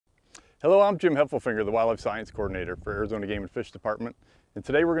Hello, I'm Jim Heffelfinger, the Wildlife Science Coordinator for Arizona Game and Fish Department, and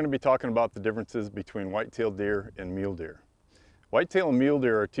today we're going to be talking about the differences between white-tailed deer and mule deer. White-tailed and mule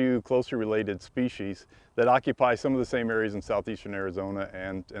deer are two closely related species that occupy some of the same areas in southeastern Arizona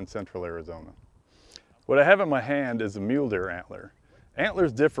and central Arizona. What I have in my hand is a mule deer antler.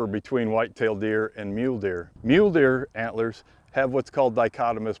 Antlers differ between white-tailed deer and mule deer. Mule deer antlers have what's called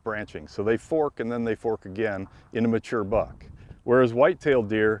dichotomous branching, so they fork and then they fork again in a mature buck, whereas white-tailed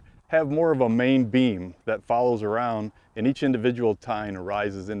deer have more of a main beam that follows around, and each individual tine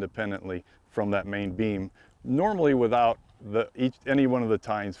arises independently from that main beam, normally without any one of the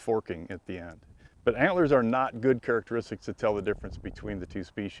tines forking at the end. But antlers are not good characteristics to tell the difference between the two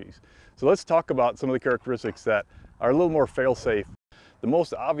species. So let's talk about some of the characteristics that are a little more fail-safe. The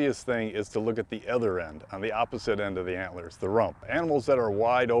most obvious thing is to look at the other end, on the opposite end of the antlers, the rump. Animals that are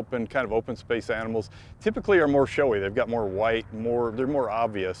wide open, kind of open space animals, typically are more showy. They've got more white, they're more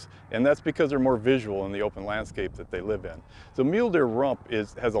obvious, and that's because they're more visual in the open landscape that they live in. So mule deer rump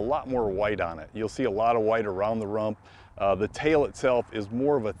has a lot more white on it. You'll see a lot of white around the rump. The tail itself is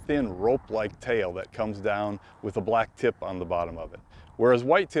more of a thin rope-like tail that comes down with a black tip on the bottom of it. Whereas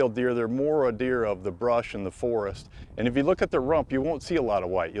white-tailed deer, they're more a deer of the brush and the forest. And if you look at the rump, you won't see a lot of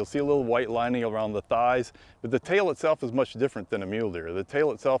white. You'll see a little white lining around the thighs, but the tail itself is much different than a mule deer. The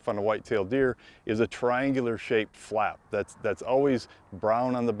tail itself on a white-tailed deer is a triangular shaped flap that's always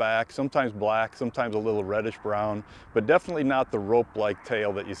brown on the back, sometimes black, sometimes a little reddish brown, but definitely not the rope-like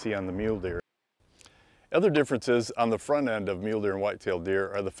tail that you see on the mule deer. Other differences on the front end of mule deer and white-tailed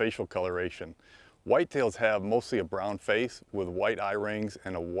deer are the facial coloration. Whitetails have mostly a brown face with white eye rings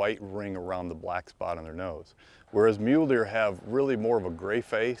and a white ring around the black spot on their nose, whereas mule deer have really more of a gray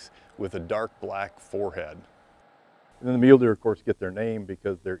face with a dark black forehead. And then the mule deer, of course, get their name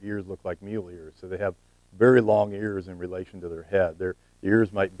because their ears look like mule ears, so they have very long ears in relation to their head. Their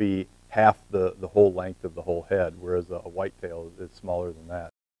ears might be half the whole length of the whole head, whereas a whitetail is smaller than that.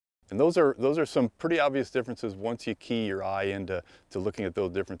 And those are some pretty obvious differences once you key your eye into looking at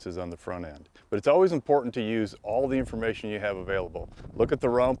those differences on the front end. But it's always important to use all the information you have available. Look at the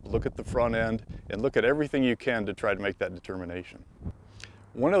rump, look at the front end, and look at everything you can to try to make that determination.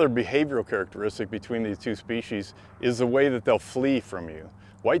 One other behavioral characteristic between these two species is the way that they'll flee from you.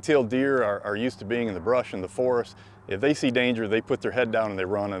 White-tailed deer are used to being in the brush and the forest. If they see danger, they put their head down and they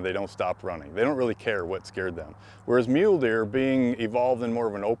run, and they don't stop running. They don't really care what scared them. Whereas mule deer, being evolved in more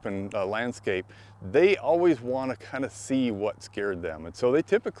of an open landscape, they always want to kind of see what scared them. And so they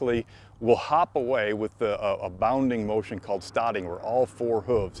typically will hop away with a bounding motion called stotting, where all four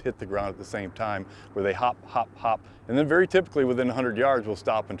hooves hit the ground at the same time, where they hop, hop, hop, and then very typically within 100 yards will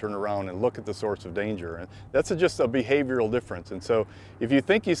stop and turn around and look at the source of danger. And that's just a behavioral difference. And so if you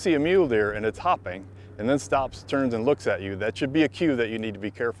think you see a mule deer and it's hopping, and then stops, turns, and looks at you, that should be a cue that you need to be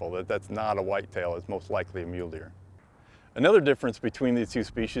careful, that's not a whitetail, it's most likely a mule deer. Another difference between these two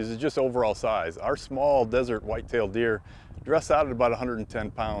species is just overall size. Our small desert white-tailed deer dress out at about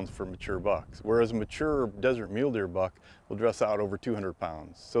 110 pounds for mature bucks, whereas a mature desert mule deer buck will dress out over 200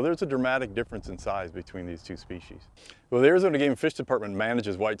 pounds. So there's a dramatic difference in size between these two species. Well, the Arizona Game and Fish Department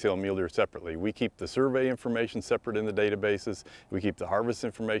manages white-tailed mule deer separately. We keep the survey information separate in the databases, we keep the harvest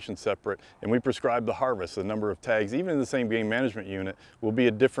information separate, and we prescribe the harvest. The number of tags, even in the same game management unit, will be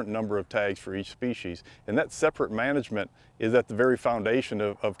a different number of tags for each species. And that separate management is at the very foundation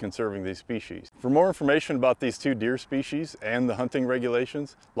of conserving these species. For more information about these two deer species and the hunting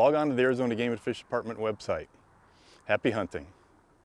regulations, log on to the Arizona Game and Fish Department website. Happy hunting.